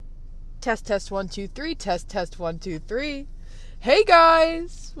Test 1 2 3. Test 1 2 3. Hey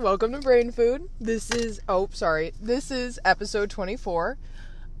guys, welcome to Brain Food. This is episode 24.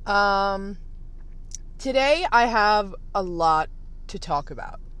 Today I have a lot to talk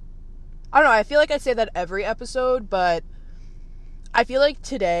about. I don't know, I feel like I say that every episode, but I feel like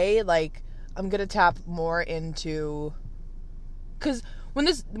today, I'm gonna tap more into, because when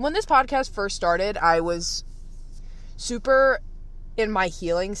this podcast first started, I was super in my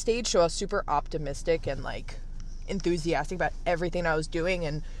healing stage, so I was super optimistic and enthusiastic about everything I was doing,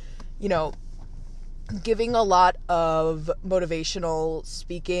 and giving a lot of motivational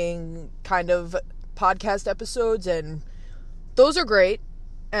speaking kind of podcast episodes, and those are great.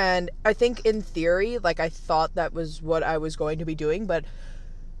 And I think in theory, I thought that was what I was going to be doing, but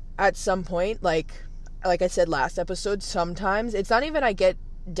at some point, like I said last episode, sometimes it's not even I get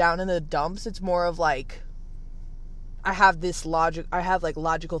down in the dumps, it's more of I have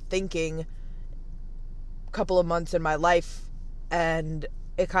logical thinking couple of months in my life, and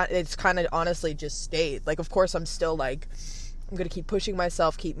it's kind of honestly just stayed. Of course I'm still I'm gonna keep pushing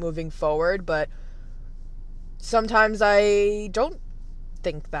myself, keep moving forward, but sometimes I don't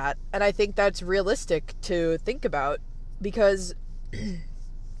think that, and I think that's realistic to think about, because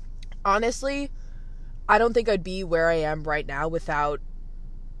honestly I don't think I'd be where I am right now without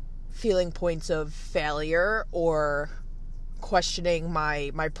feeling points of failure or questioning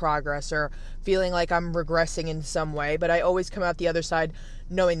my progress or feeling like I'm regressing in some way. But I always come out the other side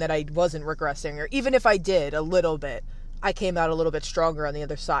knowing that I wasn't regressing, or even if I did a little bit, I came out a little bit stronger on the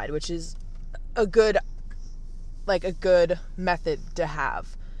other side, which is a good method to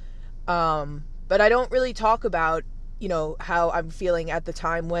have. But I don't really talk about how I'm feeling at the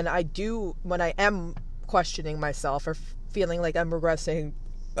time when I am questioning myself or feeling like I'm regressing.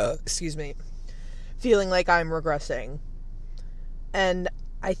 Feeling like I'm regressing. And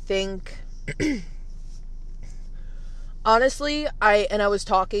I think, honestly, I was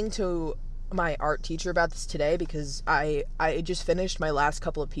talking to my art teacher about this today, because I just finished my last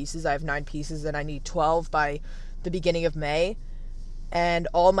couple of pieces. I have 9 pieces and I need 12 by the beginning of May. And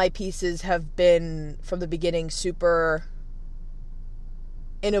all my pieces have been, from the beginning, super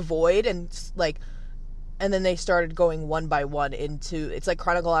in a void, and then they started going one by one into, it's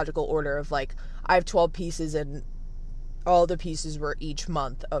chronological order of I have 12 pieces, and all the pieces were each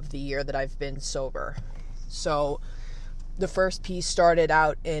month of the year that I've been sober. So the first piece started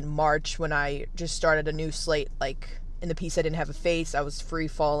out in March, when I just started a new slate. In the piece I didn't have a face, I was free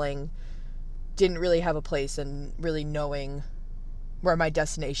falling, didn't really have a place, and really knowing where my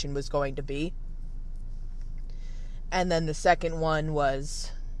destination was going to be. And then the second one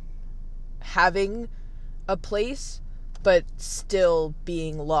was having a place, but still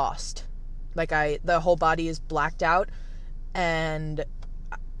being lost. The whole body is blacked out, and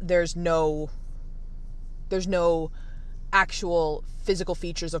there's no actual physical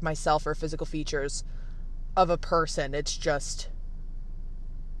features of myself or physical features of a person. It's just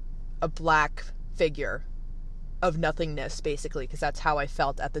a black figure of nothingness, basically, because that's how I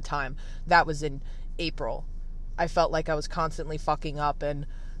felt at the time. That was in April. I felt like I was constantly fucking up and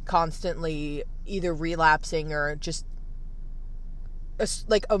constantly either relapsing or just a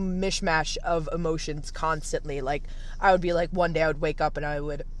mishmash of emotions constantly. I would be one day I would wake up and I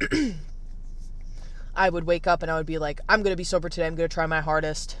would wake up and I would be I'm going to be sober today. I'm going to try my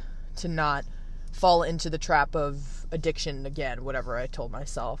hardest to not fall into the trap of addiction again, whatever I told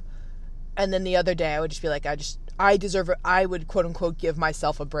myself. And then the other day I would just be I deserve it. I would quote unquote give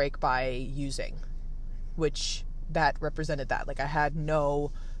myself a break by using, which that represented that. I had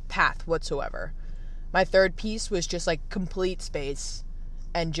no path whatsoever. My third piece was just complete space,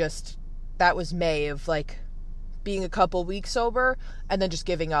 and just, that was May of being a couple weeks sober, and then just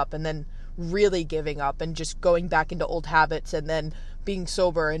giving up, and then really giving up, and just going back into old habits, and then being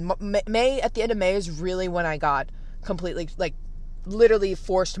sober. And May, at the end of May, is really when I got completely, literally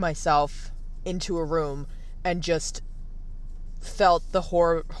forced myself into a room and just felt the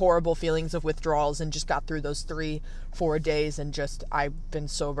horrible feelings of withdrawals, and just got through those 3-4 days, and just, I've been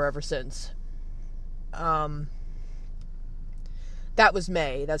sober ever since. That was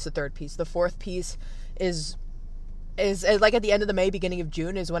May. That's the third piece. The fourth piece is at the end of the May, beginning of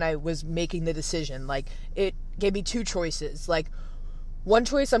June, is when I was making the decision. It gave me 2 choices. One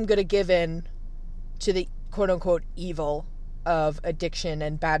choice, I'm gonna give in to the quote-unquote evil of addiction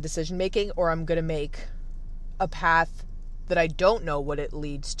and bad decision making, or I'm gonna make a path that I don't know what it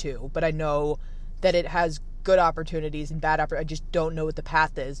leads to, but I know that it has good opportunities and bad opportunities. I just don't know what the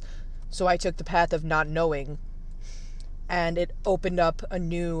path is. So I took the path of not knowing, and it opened up a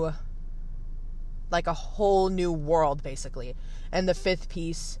new, a whole new world, basically. And the fifth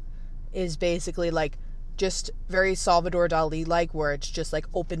piece is basically like just very Salvador Dali like, where it's just like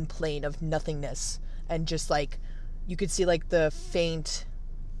open plain of nothingness, and just like you could see like the faint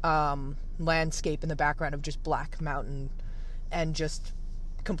landscape in the background of just black mountain and just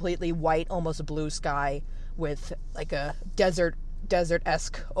completely white, almost blue sky with like a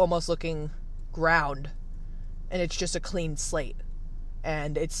desert-esque almost looking ground, and it's just a clean slate.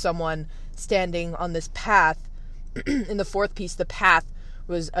 And it's someone standing on this path. In the fourth piece, the path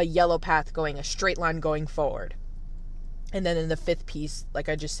was a yellow path going a straight line going forward. And then in the fifth piece, like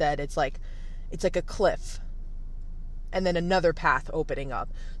I just said, it's like a cliff, and then another path opening up.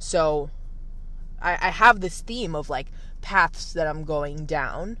 So I have this theme of like paths that I'm going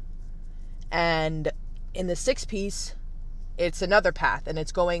down. And in the sixth piece, it's another path, and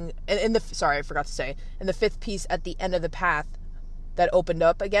it's going in the fifth piece, at the end of the path that opened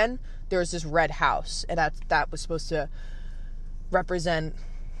up again, there was this red house, and that was supposed to represent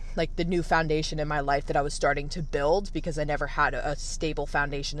like the new foundation in my life that I was starting to build, because I never had a stable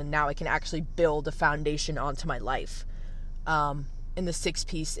foundation, and now I can actually build a foundation onto my life. In the sixth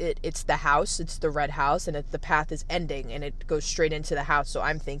piece, it's the house, it's the red house, and the path is ending, and it goes straight into the house. So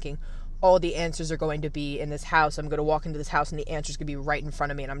I'm thinking all the answers are going to be in this house. I'm going to walk into this house, and the answer's going to be right in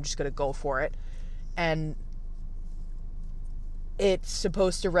front of me, and I'm just going to go for it. And it's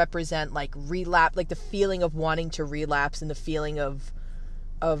supposed to represent like relapse, like the feeling of wanting to relapse, and the feeling of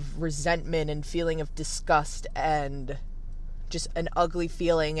resentment, and feeling of disgust, and just an ugly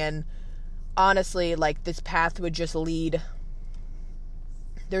feeling. And honestly, like this path would just lead.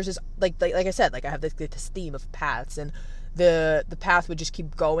 There's this like I said, like I have this theme of paths, and the path would just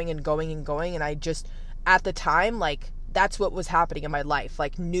keep going and going and going. And I just, at the time, like that's what was happening in my life.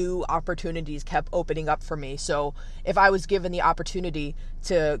 Like new opportunities kept opening up for me. So if I was given the opportunity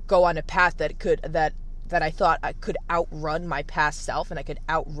to go on a path that I thought I could outrun my past self, and I could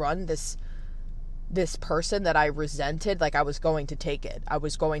outrun this person that I resented, like I was going to take it. I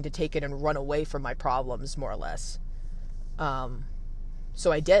was going to take it and run away from my problems, more or less.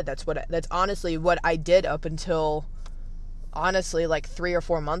 So I did. That's honestly what I did up until, honestly, like 3 or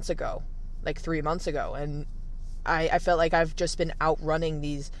 4 months ago, like 3 months ago. And I felt like I've just been outrunning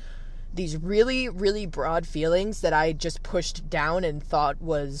these really, really broad feelings that I just pushed down and thought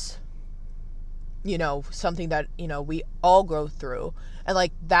was, something that, we all go through. And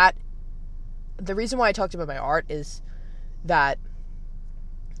like that, the reason why I talked about my art is that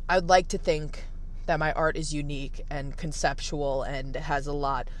I would like to think that my art is unique and conceptual and has a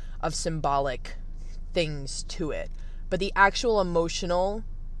lot of symbolic things to it. But the actual emotional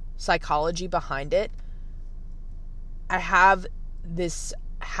psychology behind it, I have this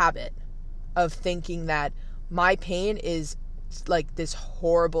habit of thinking that my pain is like this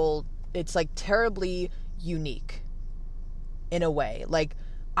horrible, it's like terribly unique in a way. Like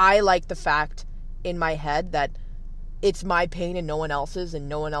I like the fact in my head that it's my pain and no one else's, and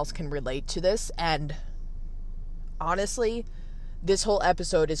no one else can relate to this. And honestly, this whole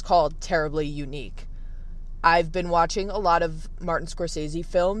episode is called Terribly Unique. I've been watching a lot of Martin Scorsese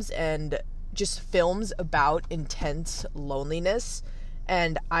films, and just films about intense loneliness,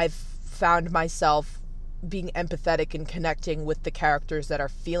 and I've found myself being empathetic and connecting with the characters that are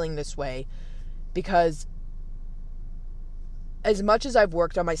feeling this way, because as much as I've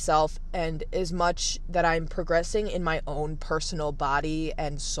worked on myself, and as much that I'm progressing in my own personal body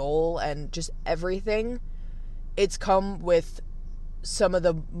and soul and just everything, it's come with some of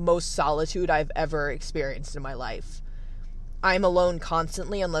the most solitude I've ever experienced in my life. I'm alone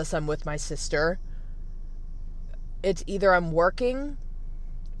constantly unless I'm with my sister. It's either I'm working,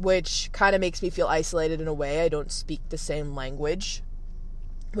 which kind of makes me feel isolated in a way. I don't speak the same language,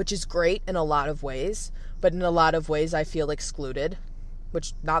 which is great in a lot of ways, but in a lot of ways I feel excluded,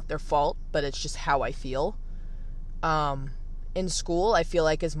 which not their fault, but it's just how I feel. In school, I feel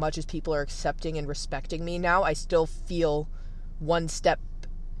like as much as people are accepting and respecting me now, I still feel one step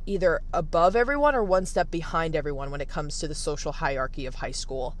either above everyone or one step behind everyone when it comes to the social hierarchy of high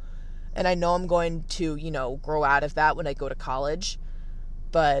school. And I know I'm going to, grow out of that when I go to college,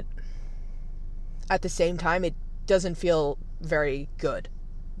 but at the same time, it doesn't feel very good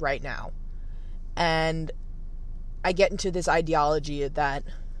right now. And I get into this ideology that,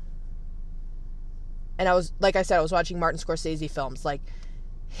 and I was watching Martin Scorsese films, like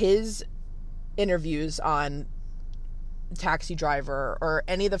his interviews on Taxi Driver or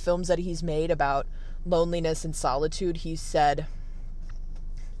any of the films that he's made about loneliness and solitude. He said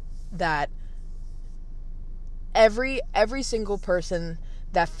that every single person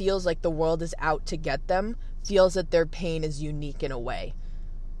that feels like the world is out to get them feels that their pain is unique in a way.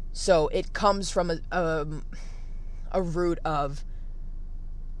 So it comes from a root of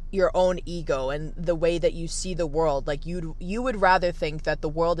your own ego and the way that you see the world. Like, you would rather think that the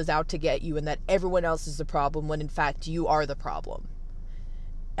world is out to get you and that everyone else is the problem, when in fact you are the problem.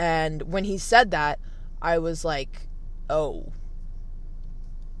 And when he said that, I was like, oh.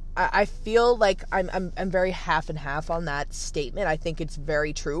 I feel like I'm very half and half on that statement. I think it's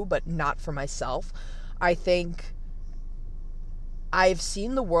very true, but not for myself. I think I've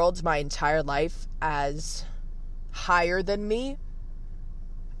seen the world my entire life as higher than me.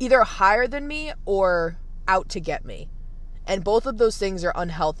 Either higher than me or out to get me. And both of those things are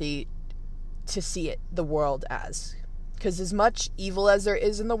unhealthy to see it, the world as. Because as much evil as there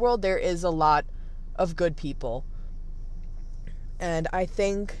is in the world, there is a lot of good people. And I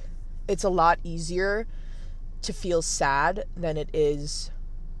think it's a lot easier to feel sad than it is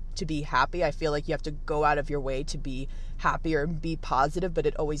to be happy. I feel like you have to go out of your way to be happy or be positive, but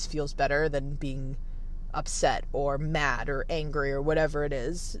it always feels better than being upset or mad or angry or whatever it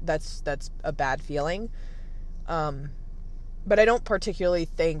is. That's a bad feeling. But I don't particularly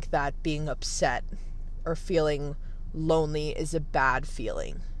think that being upset or feeling lonely is a bad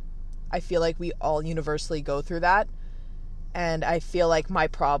feeling. I feel like we all universally go through that. And I feel like my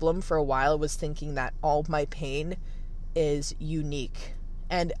problem for a while was thinking that all my pain is unique.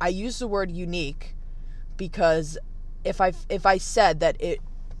 And I use the word unique because if I said that it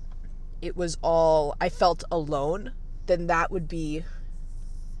was all, I felt alone, then that would be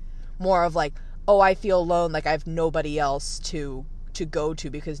more of like, oh, I feel alone, like I have nobody else to go to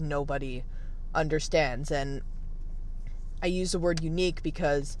because nobody understands. And I use the word unique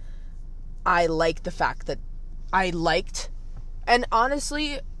because I like the fact that I liked, and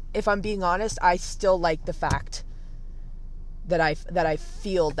honestly, if I'm being honest, I still like the fact that I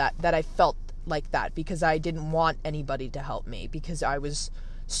feel that I felt like that, because I didn't want anybody to help me, because I was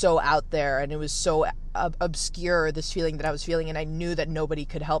so out there and it was so obscure, this feeling that I was feeling, and I knew that nobody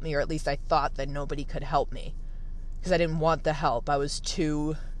could help me, or at least I thought that nobody could help me because I didn't want the help. I was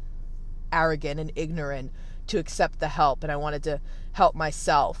too arrogant and ignorant to accept the help, and I wanted to help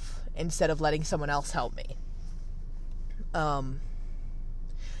myself instead of letting someone else help me.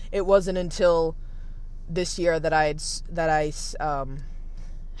 It wasn't until this year that I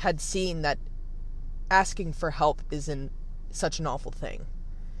had seen that asking for help isn't such an awful thing.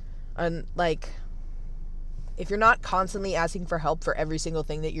 And like, if you're not constantly asking for help for every single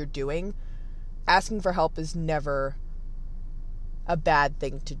thing that you're doing, asking for help is never a bad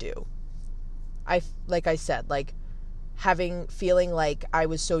thing to do. Like I said, feeling like I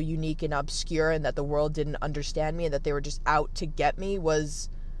was so unique and obscure and that the world didn't understand me and that they were just out to get me was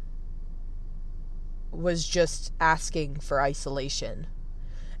just asking for isolation.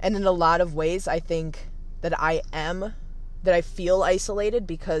 And in a lot of ways, I think that I feel isolated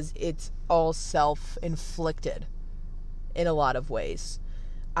because it's all self-inflicted in a lot of ways.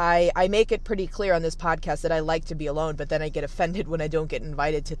 I make it pretty clear on this podcast that I like to be alone, but then I get offended when I don't get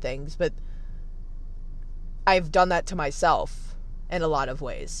invited to things. But I've done that to myself in a lot of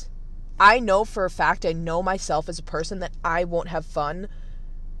ways. I know for a fact, I know myself as a person, that I won't have fun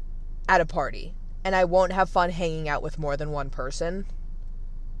at a party. And I won't have fun hanging out with more than one person.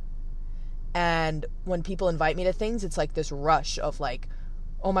 And when people invite me to things, it's like this rush of like,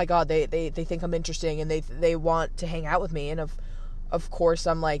 oh my God, they think I'm interesting and they want to hang out with me. And of course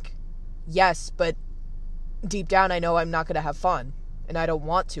I'm like, yes, but deep down I know I'm not going to have fun. And I don't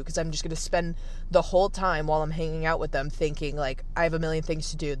want to, because I'm just going to spend the whole time while I'm hanging out with them thinking like, I have a million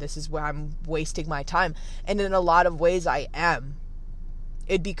things to do. This is where I'm wasting my time. And in a lot of ways I am.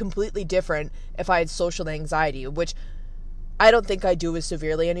 It'd be completely different if I had social anxiety, which I don't think I do as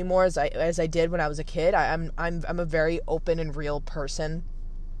severely anymore as I did when I was a kid. I'm a very open and real person.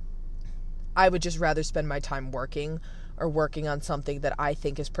 I would just rather spend my time working or working on something that I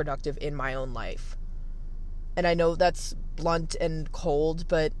think is productive in my own life. And I know that's blunt and cold,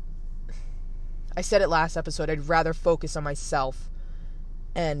 but I said it last episode, I'd rather focus on myself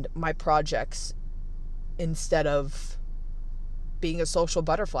and my projects instead of being a social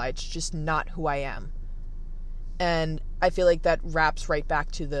butterfly. It's just not who I am. And I feel like that wraps right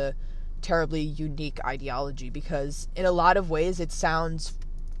back to the terribly unique ideology, because in a lot of ways it sounds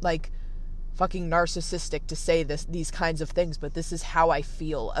like fucking narcissistic to say these kinds of things, but this is how I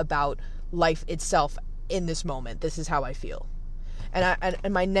feel about life itself in this moment. This is how I feel. And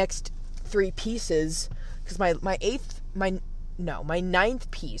my next three pieces, because my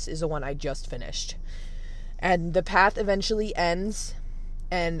ninth piece is the one I just finished. And the path eventually ends,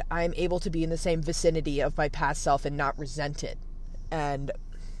 and I'm able to be in the same vicinity of my past self and not resent it. And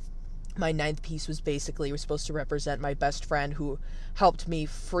my ninth piece was supposed to represent my best friend who helped me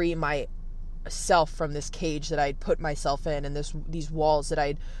free my self from this cage that I'd put myself in, and these walls that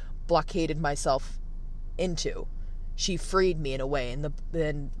I'd blockaded myself into. She freed me in a way, and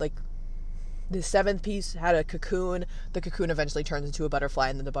then the seventh piece had a cocoon. The cocoon eventually turns into a butterfly,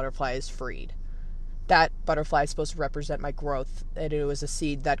 and then the butterfly is freed. That butterfly is supposed to represent my growth, and it was a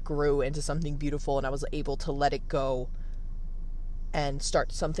seed that grew into something beautiful, and I was able to let it go and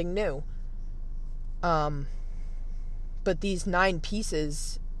start something new. But these 9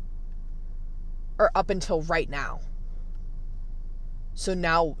 pieces are up until right now. So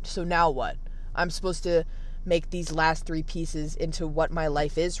now what? I'm supposed to make these last 3 pieces into what my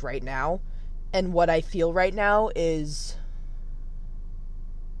life is right now. And what I feel right now is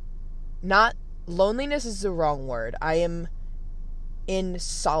not, loneliness is the wrong word. I am in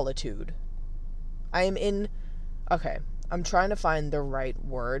solitude. I'm trying to find the right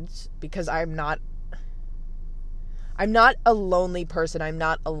words, because I'm not a lonely person. I'm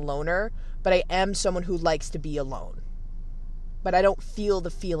not a loner, but I am someone who likes to be alone. But I don't feel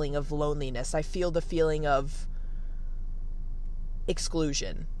the feeling of loneliness. I feel the feeling of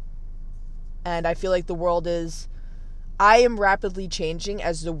exclusion. And I feel like I am rapidly changing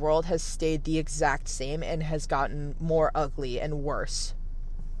as the world has stayed the exact same and has gotten more ugly and worse.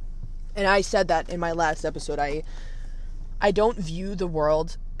 And I said that in my last episode. I don't view the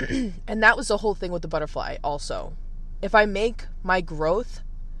world, and that was the whole thing with the butterfly also. If I make my growth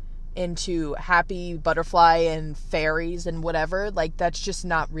into happy butterfly and fairies and whatever, that's just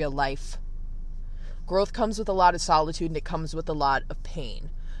not real life. Growth comes with a lot of solitude, and it comes with a lot of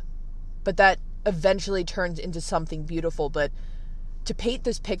pain. But that eventually turns into something beautiful. But to paint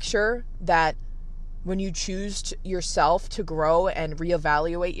this picture that when you choose yourself to grow and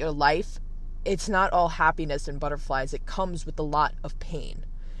reevaluate your life, it's not all happiness and butterflies. It comes with a lot of pain.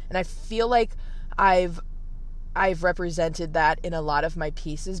 And I feel like I've represented that in a lot of my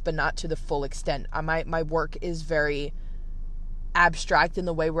pieces, but not to the full extent. My work is very abstract in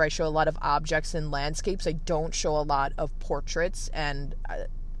the way where I show a lot of objects and landscapes. I don't show a lot of portraits, and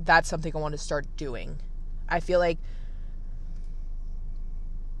that's something I want to start doing. I feel like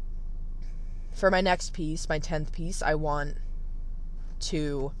for my next piece, my 10th piece, I want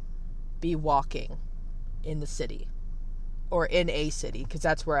to be walking in the city, or in a city, because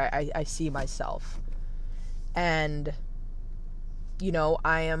that's where I see myself. And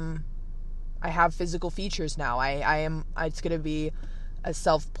I have physical features now. It's going to be a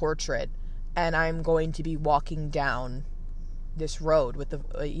self-portrait, and I'm going to be walking down this road with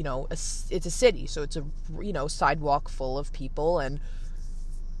it's a city, so it's a sidewalk full of people, and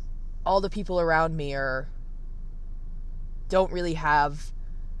all the people around me don't really have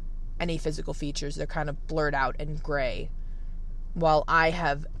any physical features. They're kind of blurred out and gray, while I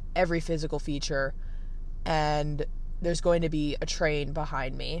have every physical feature. And there's going to be a train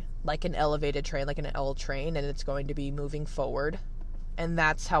behind me, like an elevated train, like an L train, and it's going to be moving forward. And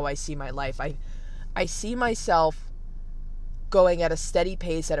that's how I see my life. I see myself going at a steady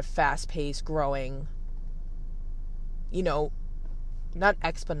pace, at a fast pace, growing, not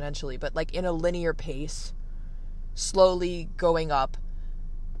exponentially, but in a linear pace, slowly going up.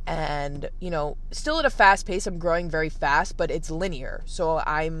 And, still at a fast pace. I'm growing very fast, but it's linear. So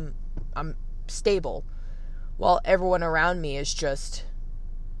I'm stable. While everyone around me is just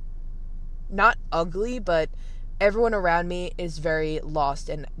not ugly, but everyone around me is very lost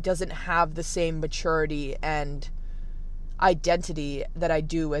and doesn't have the same maturity and identity that I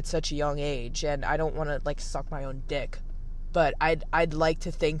do at such a young age. And I don't want to suck my own dick, but I'd like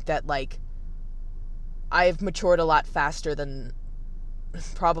to think that I've matured a lot faster than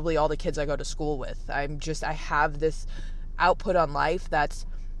probably all the kids I go to school with. I have this output on life that's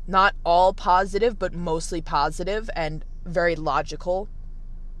not all positive, but mostly positive and very logical.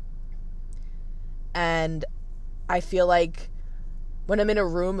 And I feel like when I'm in a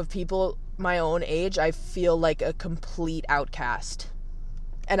room of people my own age, I feel like a complete outcast.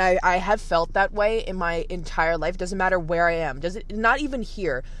 And I have felt that way in my entire life. Doesn't matter where I am. Not even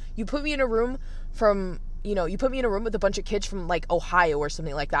here. You put me in a room you put me in a room with a bunch of kids from Ohio or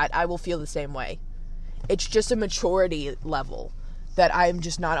something like that, I will feel the same way. It's just a maturity level that I'm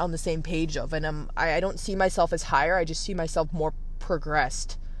just not on the same page of. And I don't see myself as higher. I just see myself more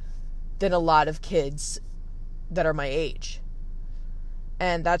progressed than a lot of kids that are my age.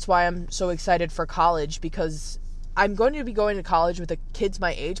 And that's why I'm so excited for college, because I'm going to be going to college with the kids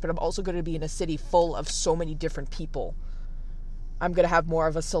my age, but I'm also going to be in a city full of so many different people. I'm going to have more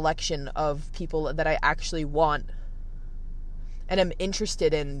of a selection of people that I actually want and I'm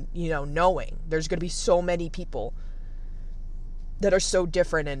interested in, knowing. There's going to be so many people that are so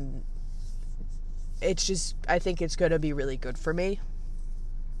different, and it's just, I think it's going to be really good for me.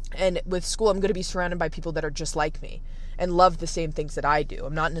 And with school, I'm going to be surrounded by people that are just like me and love the same things that I do.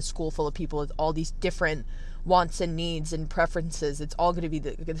 I'm not in a school full of people with all these different wants and needs and preferences. It's all going to be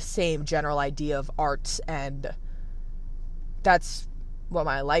the same general idea of arts, and that's what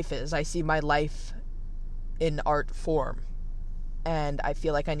my life is. I see my life in art form, and I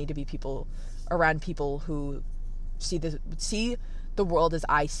feel like I need to be around people who see the world as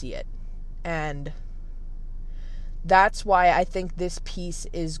I see it. And that's why I think this piece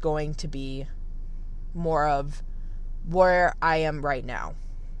is going to be more of where I am right now.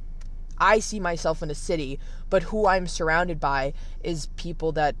 I see myself in a city, but who I'm surrounded by is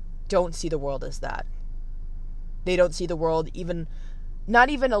people that don't see the world as that. They don't see the world not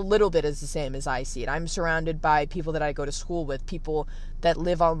even a little bit as the same as I see it. I'm surrounded by people that I go to school with, people that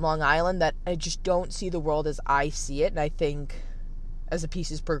live on Long Island that I just don't see the world as I see it. And I think as the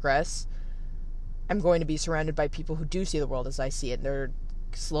pieces progress, I'm going to be surrounded by people who do see the world as I see it. And they're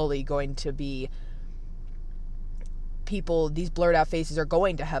slowly going to be people, these blurred out faces are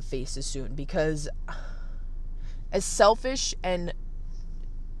going to have faces soon, because as selfish and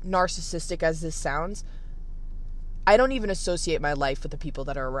narcissistic as this sounds, I don't even associate my life with the people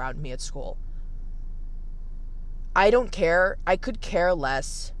that are around me at school. I don't care. I could care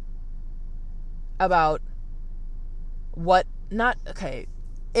less about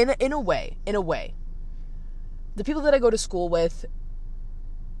in a way. The people that I go to school with,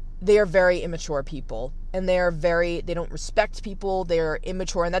 they are very immature people, and they don't respect people. They're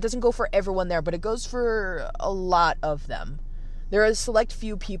immature, and that doesn't go for everyone there, but it goes for a lot of them. There are a select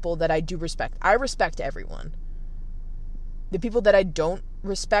few people that I do respect. I respect everyone. The people that I don't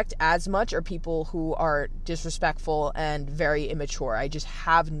respect as much are people who are disrespectful and very immature. I just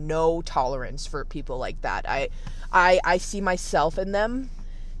have no tolerance for people like that. I see myself in them,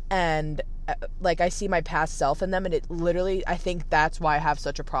 and I see my past self in them, and it literally, I think that's why I have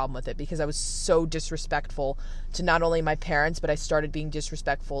such a problem with it, because I was so disrespectful to not only my parents, but I started being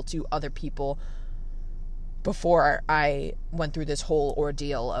disrespectful to other people before I went through this whole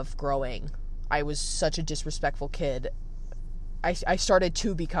ordeal of growing. I was such a disrespectful kid. I started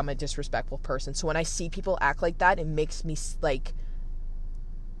to become a disrespectful person. So when I see people act like that, it makes me,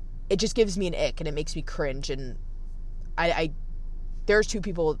 it just gives me an ick, and it makes me cringe. And there's two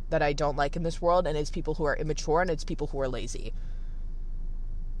people that I don't like in this world, and it's people who are immature, and it's people who are lazy.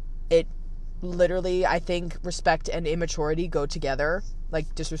 It literally, I think respect and immaturity go together.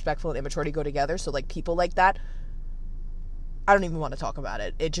 Disrespectful and immaturity go together. So, people like that, I don't even want to talk about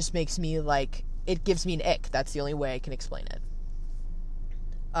it. It just makes me, it gives me an ick. That's the only way I can explain it.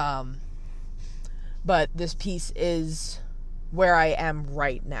 But this piece is where I am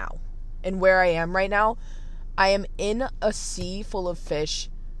right now. And where I am right now, I am in a sea full of fish,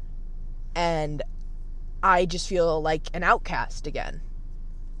 and I just feel like an outcast again.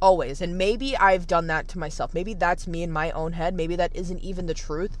 Always. And maybe I've done that to myself. Maybe that's me in my own head. Maybe that isn't even the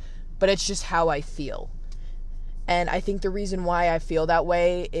truth, but it's just how I feel. And I think the reason why I feel that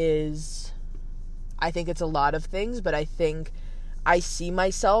way is, I think it's a lot of things, but I think I see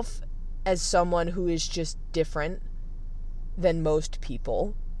myself as someone who is just different than most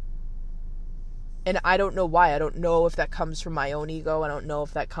people. And I don't know why. I don't know if that comes from my own ego. I don't know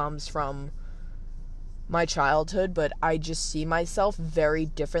if that comes from my childhood, but I just see myself very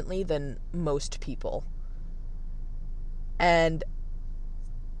differently than most people. And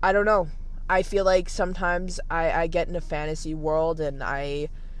I don't know. I feel like sometimes I get in a fantasy world, and I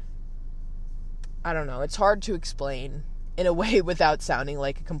don't know. It's hard to explain in a way without sounding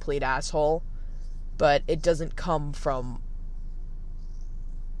like a complete asshole, but it doesn't come from,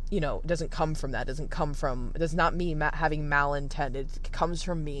 it doesn't come from that. It does not me having malintent. It comes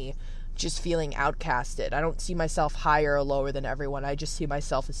from me just feeling outcasted. I don't see myself higher or lower than everyone. I just see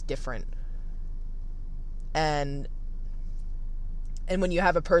myself as different. And when you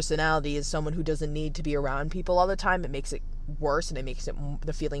have a personality as someone who doesn't need to be around people all the time, it makes it worse, and it makes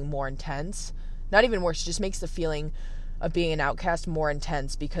the feeling more intense. Not even worse, it just makes the feeling of being an outcast more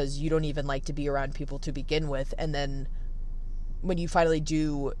intense, because you don't even like to be around people to begin with. And then when you finally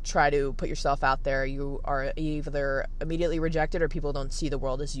do try to put yourself out there, you are either immediately rejected, or people don't see the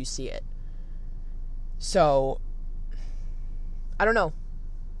world as you see it. So, I don't know.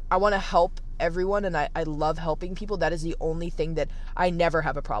 I want to help everyone, and I love helping people. That is the only thing that I never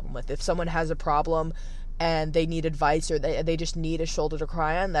have a problem with. If someone has a problem and they need advice, or they just need a shoulder to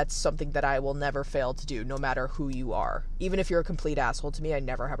cry on, that's something that I will never fail to do, no matter who you are. Even if you're a complete asshole to me, I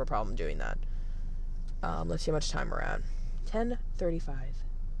never have a problem doing that. Let's see how much time we're at. 10:35.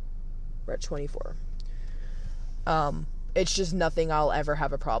 We're at 24. It's just nothing I'll ever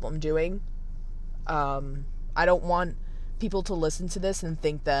have a problem doing. I don't want people to listen to this and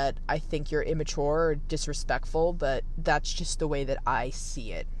think that I think you're immature or disrespectful, but that's just the way that I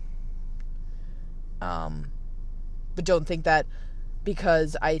see it. But don't think that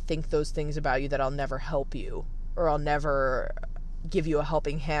because I think those things about you that I'll never help you, or I'll never give you a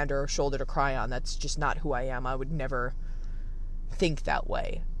helping hand or a shoulder to cry on. That's just not who I am. I would never think that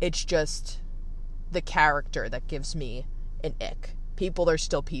way. It's just the character that gives me an ick. People are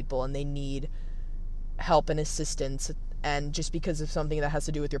still people, and they need help and assistance, and just because of something that has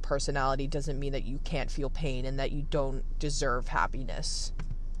to do with your personality doesn't mean that you can't feel pain and that you don't deserve happiness.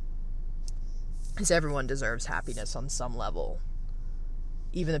 Because everyone deserves happiness on some level.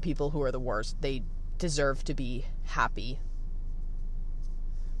 Even the people who are the worst, they deserve to be happy.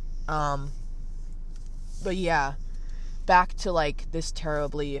 But yeah, back to like this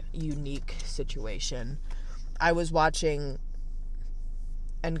terribly unique situation. I was watching,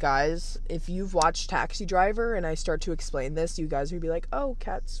 and guys, if you've watched Taxi Driver and I start to explain this, you guys would be like, oh,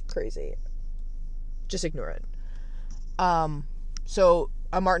 Kat's crazy. Just ignore it. So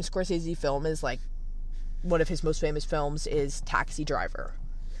a Martin Scorsese film is like, one of his most famous films is Taxi Driver.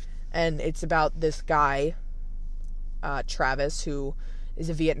 And it's about this guy, Travis, who is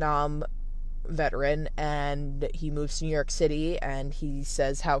a Vietnam veteran, and he moves to New York City, and he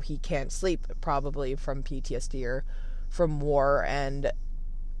says how he can't sleep, probably from PTSD or from war, and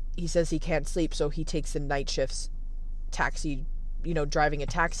he says he can't sleep, so he takes the night shifts driving a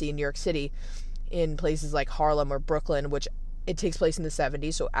taxi in New York City in places like Harlem or Brooklyn, which it takes place in the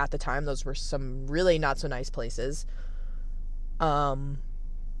 70s, so at the time those were some really not so nice places.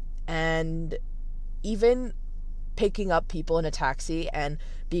 And even picking up people in a taxi and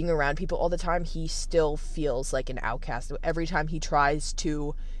being around people all the time, he still feels like an outcast. Every time he tries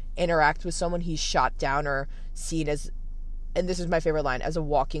to interact with someone, he's shot down or seen as, and this is my favorite line, as a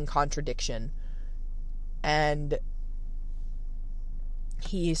walking contradiction. And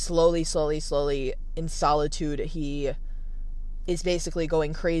he slowly, in solitude, he is basically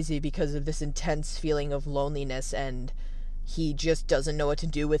going crazy because of this intense feeling of loneliness, and he just doesn't know what to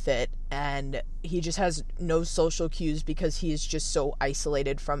do with it, and he just has no social cues because he is just so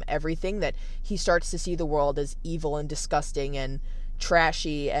isolated from everything that he starts to see the world as evil and disgusting and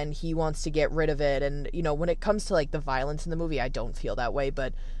trashy, and he wants to get rid of it. And, when it comes to, like, the violence in the movie, I don't feel that way,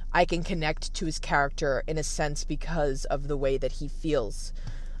 but I can connect to his character in a sense because of the way that he feels.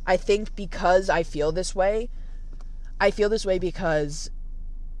 I think because I feel this way because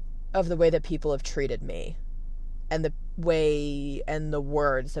of the way that people have treated me, and the way and the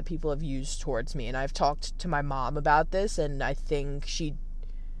words that people have used towards me. And I've talked to my mom about this, and I think she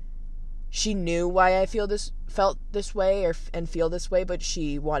knew why I felt this way and feel this way, but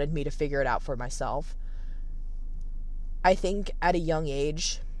she wanted me to figure it out for myself. I think at a young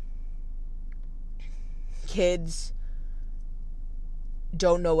age, kids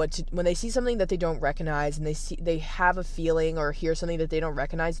don't know when they see something that they don't recognize, and they have a feeling or hear something that they don't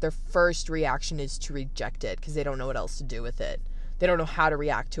recognize, their first reaction is to reject it because they don't know what else to do with it. They don't know how to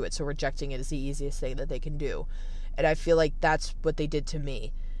react to it, so rejecting it is the easiest thing that they can do. And I feel like that's what they did to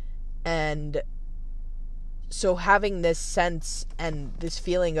me. And so having this sense and this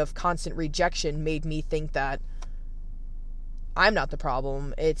feeling of constant rejection made me think that I'm not the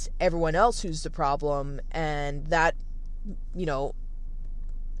problem, it's everyone else who's the problem, and that,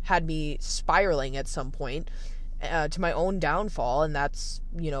 had me spiraling at some point to my own downfall. And that's,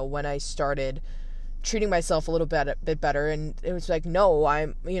 when I started treating myself a little bit better, and it was like, no,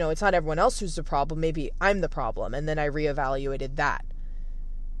 I'm, it's not everyone else who's the problem, maybe I'm the problem. And then I reevaluated that,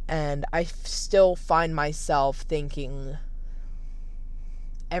 and I still find myself thinking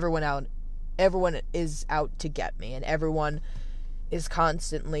everyone is out to get me, and everyone is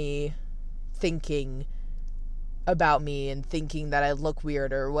constantly thinking about me and thinking that I look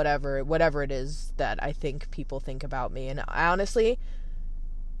weird or whatever it is that I think people think about me. And honestly,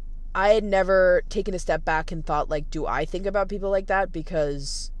 I had never taken a step back and thought, like, do I think about people like that?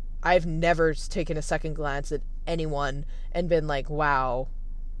 Because I've never taken a second glance at anyone and been like, wow,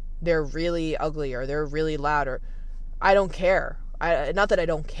 they're really ugly or they're really loud, or I don't care. Not that I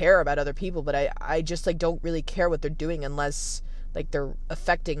don't care about other people, but I just, like, don't really care what they're doing unless, like, they're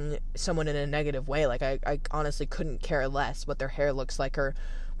affecting someone in a negative way. Like, I honestly couldn't care less what their hair looks like or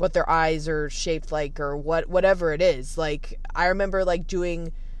what their eyes are shaped like or whatever it is. Like, I remember, like,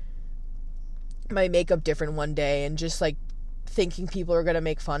 doing my makeup different one day and just, like, thinking people are gonna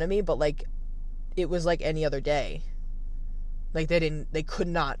make fun of me, but, like, it was like any other day. Like, they could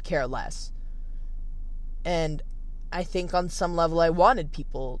not care less. And I think on some level I wanted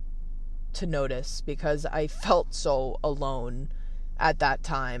people to notice because I felt so alone at that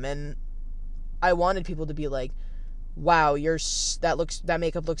time, and I wanted people to be like, wow, that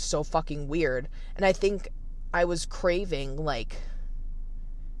makeup looks so fucking weird. And I think I was craving, like,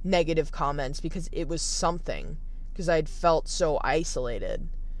 negative comments because it was something, because I'd felt so isolated.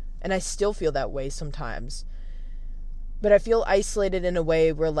 And I still feel that way sometimes. But I feel isolated in a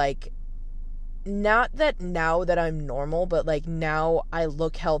way where, like, not that now that I'm normal, but, like, now I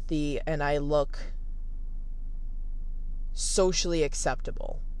look healthy and I look socially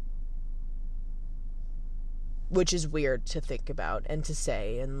acceptable. Which is weird to think about and to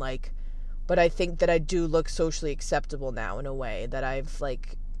say, and, like, but I think that I do look socially acceptable now in a way that I've,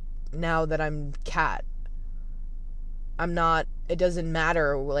 like, now that I'm Kat, I'm not, it doesn't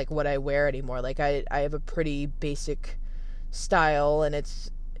matter, like, what I wear anymore. Like, I have a pretty basic style, and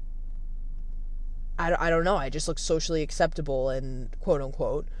it's, I don't know, I just look socially acceptable, and quote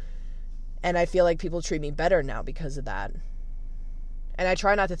unquote, and I feel like people treat me better now because of that. And I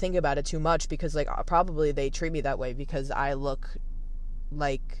try not to think about it too much because, like, probably they treat me that way because I look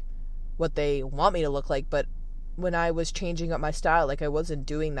like what they want me to look like. But when I was changing up my style, like, I wasn't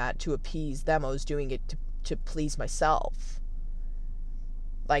doing that to appease them. I was doing it to please myself.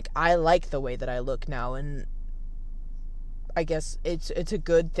 Like, I like the way that I look now, and I guess it's a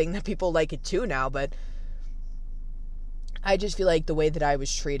good thing that people like it too now, but I just feel like the way that I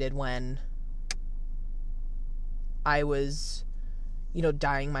was treated when I was, you know,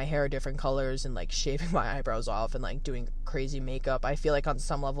 dyeing my hair different colors and, like, shaving my eyebrows off and, like, doing crazy makeup, I feel like on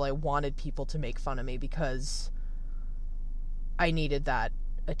some level I wanted people to make fun of me because I needed that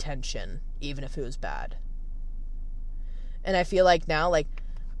attention, even if it was bad. And I feel like now, like,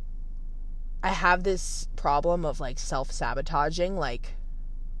 I have this problem of, like, self-sabotaging. Like,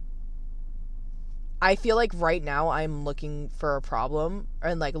 I feel like right now I'm looking for a problem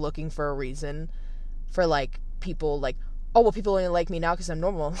and, like, looking for a reason for, like, people, like, oh, well, people only like me now because I'm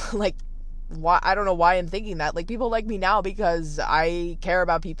normal. Like, why? I don't know why I'm thinking that. Like, people like me now because I care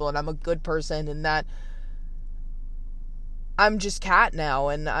about people and I'm a good person, and that I'm just Kat now,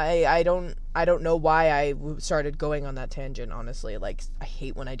 and I don't know why I started going on that tangent, honestly. Like, I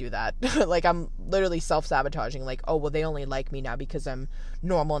hate when I do that. Like, I'm literally self-sabotaging. Like, oh, well, they only like me now because I'm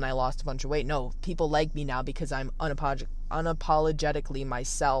normal and I lost a bunch of weight. No, people like me now because I'm unapologetically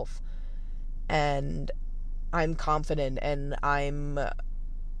myself, and I'm confident, and I'm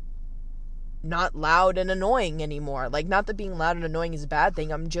not loud and annoying anymore. Like, not that being loud and annoying is a bad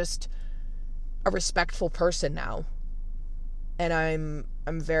thing. I'm just a respectful person now. And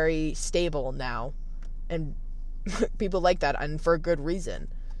I'm very stable now. And people like that, and for a good reason.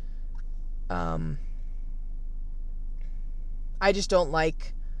 I just don't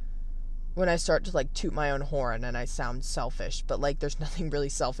like when I start to, like, toot my own horn and I sound selfish. But, like, there's nothing really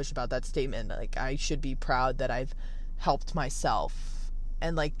selfish about that statement. Like, I should be proud that I've helped myself.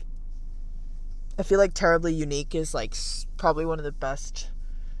 And, like, I feel like Terribly Unique is, like, probably one of the best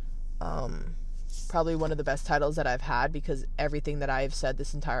titles that I've had, because everything that I've said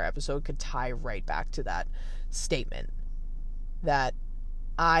this entire episode could tie right back to that statement. That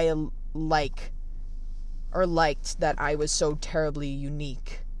I liked that I was so terribly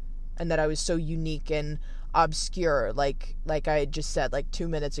unique, and that I was so unique and obscure, like I just said, like, 2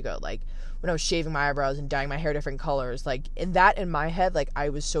 minutes ago, like, when I was shaving my eyebrows and dyeing my hair different colors, like, in my head, like, I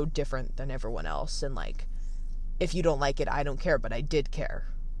was so different than everyone else, and, like, if you don't like it, I don't care, but I did care.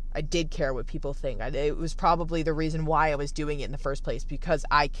 I did care what people think. It was probably the reason why I was doing it in the first place, because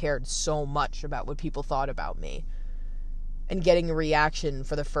I cared so much about what people thought about me. And getting a reaction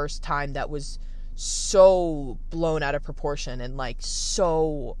for the first time that was so blown out of proportion and, like,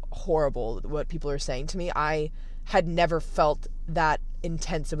 so horrible, what people are saying to me. I had never felt that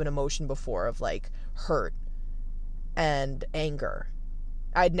intense of an emotion before, of, like, hurt and anger.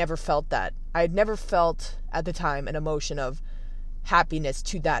 I'd never felt that. I'd never felt at the time an emotion of happiness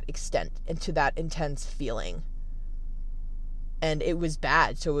to that extent and to that intense feeling. And it was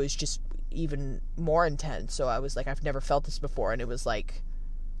bad, so it was just even more intense. So I was like, I've never felt this before, and it was like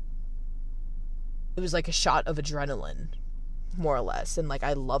a shot of adrenaline, more or less, and, like,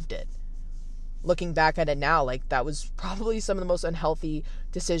 I loved it. Looking back at it now, like, that was probably some of the most unhealthy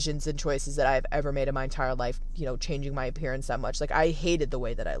decisions and choices that I've ever made in my entire life, you know, changing my appearance that much. Like, I hated the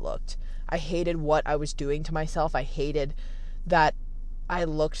way that I looked. I hated what I was doing to myself. I hated that I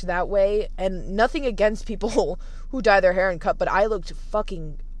looked that way, and nothing against people who dye their hair and cut, but I looked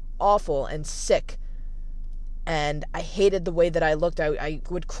fucking awful and sick, and I hated the way that I looked. I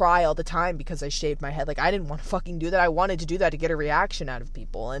would cry all the time because I shaved my head. Like, I didn't want to fucking do that. I wanted to do that to get a reaction out of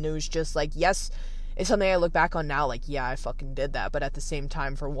people, and it was just like, yes, it's something I look back on now, like, yeah, I fucking did that, but at the same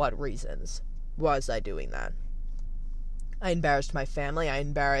time, for what reasons was I doing that? I embarrassed my family. I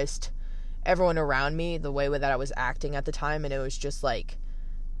embarrassed everyone around me, the way that I was acting at the time, and it was just like,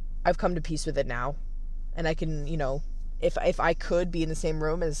 I've come to peace with it now, and I can, if I could be in the same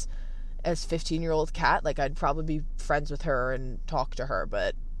room as 15-year-old Kat, like, I'd probably be friends with her and talk to her,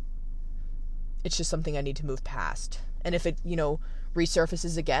 but it's just something I need to move past. And if it,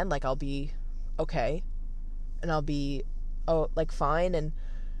 resurfaces again, like, I'll be okay, and I'll be, fine,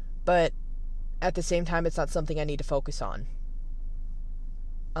 but at the same time, it's not something I need to focus on.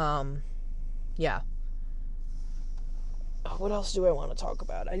 Yeah. What else do I want to talk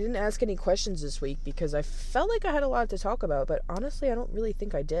about? I didn't ask any questions this week because I felt like I had a lot to talk about, but honestly, I don't really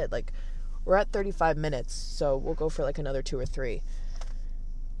think I did. Like, we're at 35 minutes, so we'll go for, like, another 2 or 3.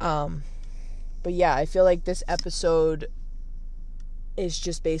 But yeah, I feel like this episode is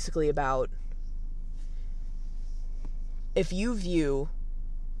just basically about, if you view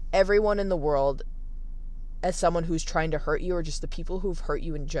everyone in the world as someone who's trying to hurt you, or just the people who've hurt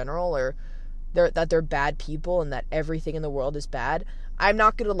you in general, or that they're bad people and that everything in the world is bad, I'm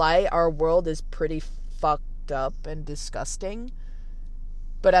not gonna lie, our world is pretty fucked up and disgusting.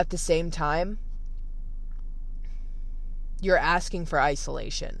 But at the same time, you're asking for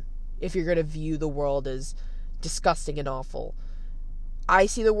isolation if you're gonna view the world as disgusting and awful. I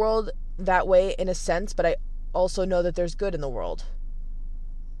see the world that way in a sense, but I also know that there's good in the world.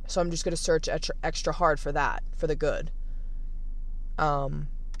 So I'm just going to search extra hard for that, for the good.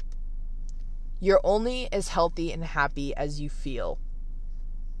 You're only as healthy and happy as you feel.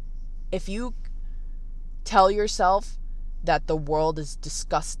 If you tell yourself that the world is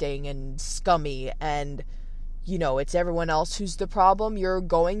disgusting and scummy and, it's everyone else who's the problem, you're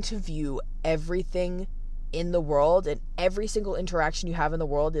going to view everything in the world and every single interaction you have in the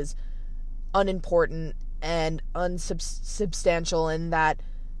world is unimportant and unsubstantial, and that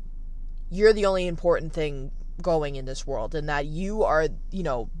you're the only important thing going in this world, and that you are,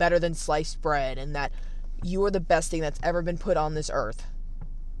 better than sliced bread, and that you are the best thing that's ever been put on this earth.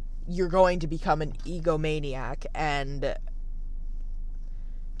 You're going to become an egomaniac and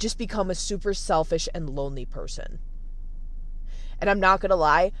just become a super selfish and lonely person. And I'm not gonna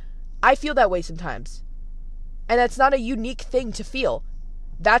lie, I feel that way sometimes. And that's not a unique thing to feel.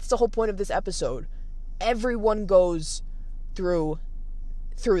 That's the whole point of this episode. Everyone goes through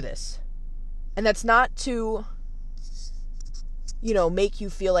this. And that's not to, make you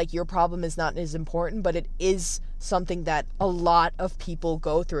feel like your problem is not as important, but it is something that a lot of people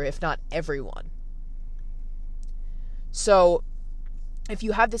go through, if not everyone. So, if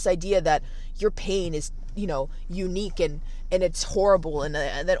you have this idea that your pain is, unique and it's horrible and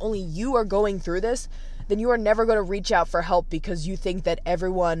that only you are going through this, then you are never going to reach out for help because you think that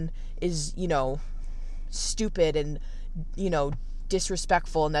everyone is, stupid and,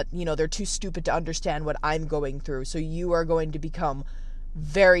 disrespectful, and that, they're too stupid to understand what I'm going through. So you are going to become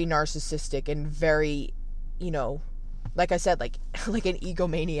very narcissistic and very, like I said, like an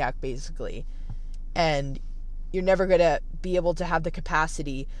egomaniac, basically. And you're never going to be able to have the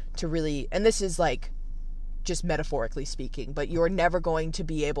capacity to really, and this is like just metaphorically speaking, but you're never going to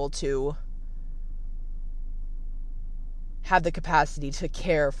be able to have the capacity to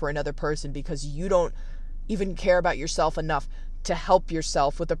care for another person because you don't even care about yourself enough to help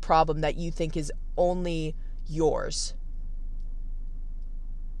yourself with a problem that you think is only yours.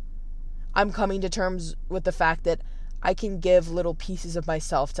 I'm coming to terms with the fact that I can give little pieces of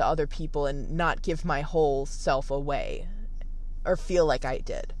myself to other people and not give my whole self away, or feel like I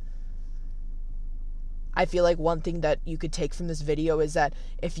did. I feel like one thing that you could take from this video is that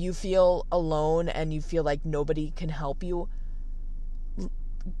if you feel alone and you feel like nobody can help you,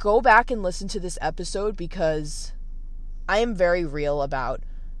 go back and listen to this episode, because I am very real about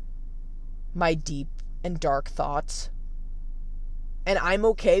my deep and dark thoughts. And I'm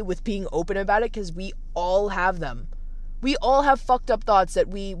okay with being open about it because we all have them. We all have fucked up thoughts that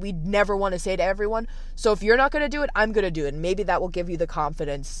we never want to say to everyone. So if you're not going to do it, I'm going to do it. And maybe that will give you the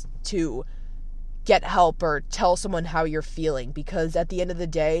confidence to get help or tell someone how you're feeling. Because at the end of the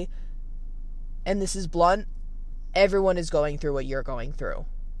day, and this is blunt, everyone is going through what you're going through.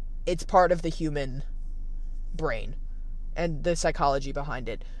 It's part of the human brain and the psychology behind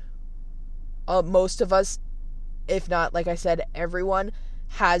it. Most of us, if not, like I said, everyone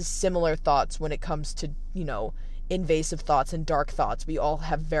has similar thoughts when it comes to, invasive thoughts and dark thoughts. We all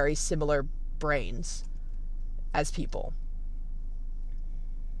have very similar brains as people.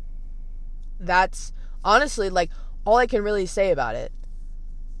 That's honestly, all I can really say about it.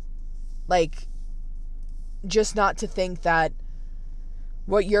 Just not to think that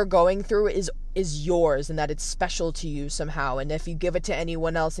what you're going through is yours and that it's special to you somehow. And if you give it to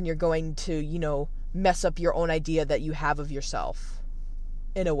anyone else, then you're going to, mess up your own idea that you have of yourself,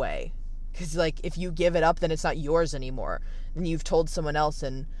 in a way. Because, like, if you give it up, then it's not yours anymore. And you've told someone else,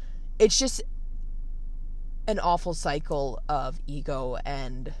 and it's just an awful cycle of ego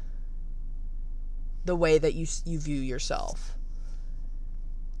and the way that you view yourself.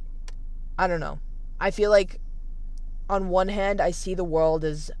 I don't know. I feel like, on one hand, I see the world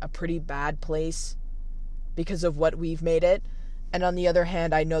as a pretty bad place because of what we've made it. And on the other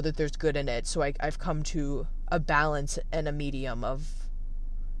hand, I know that there's good in it. So I've come to a balance and a medium of,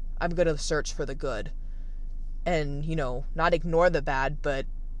 I'm going to search for the good. And, you know, not ignore the bad, but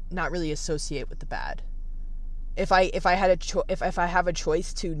not really associate with the bad. If I have a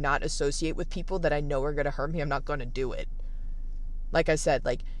choice to not associate with people that I know are going to hurt me, I'm not going to do it. Like I said,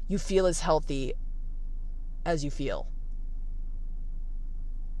 like, you feel as healthy as you feel.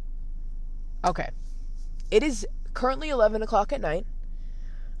 Okay. It is currently 11 o'clock at night.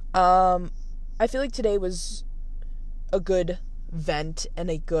 I feel like today was a good vent and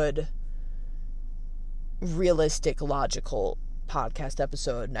a good realistic, logical podcast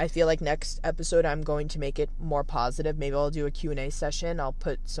episode. I feel like next episode I'm going to make it more positive. Maybe I'll do a Q&A session. I'll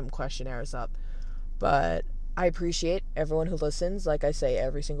put some questionnaires up. But I appreciate everyone who listens, like I say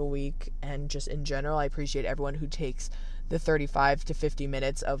every single week, and just in general, I appreciate everyone who takes the 35 to 50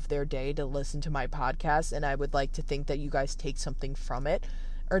 minutes of their day to listen to my podcast, and I would like to think that you guys take something from it,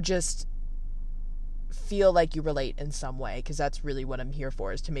 or just feel like you relate in some way, because that's really what I'm here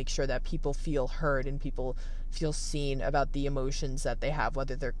for, is to make sure that people feel heard and people feel seen about the emotions that they have,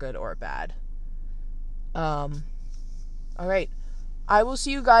 whether they're good or bad. Alright. I will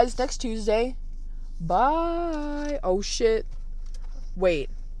see you guys next Tuesday. Bye. Oh, shit. Wait.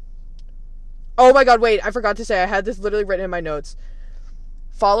 Oh, my God, wait. I forgot to say, I had this literally written in my notes.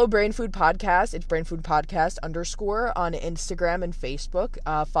 Follow Brain Food Podcast. It's Brain Food Podcast _ on Instagram and Facebook.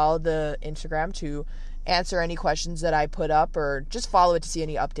 Follow the Instagram to answer any questions that I put up, or just follow it to see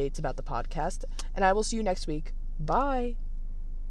any updates about the podcast. And I will see you next week. Bye.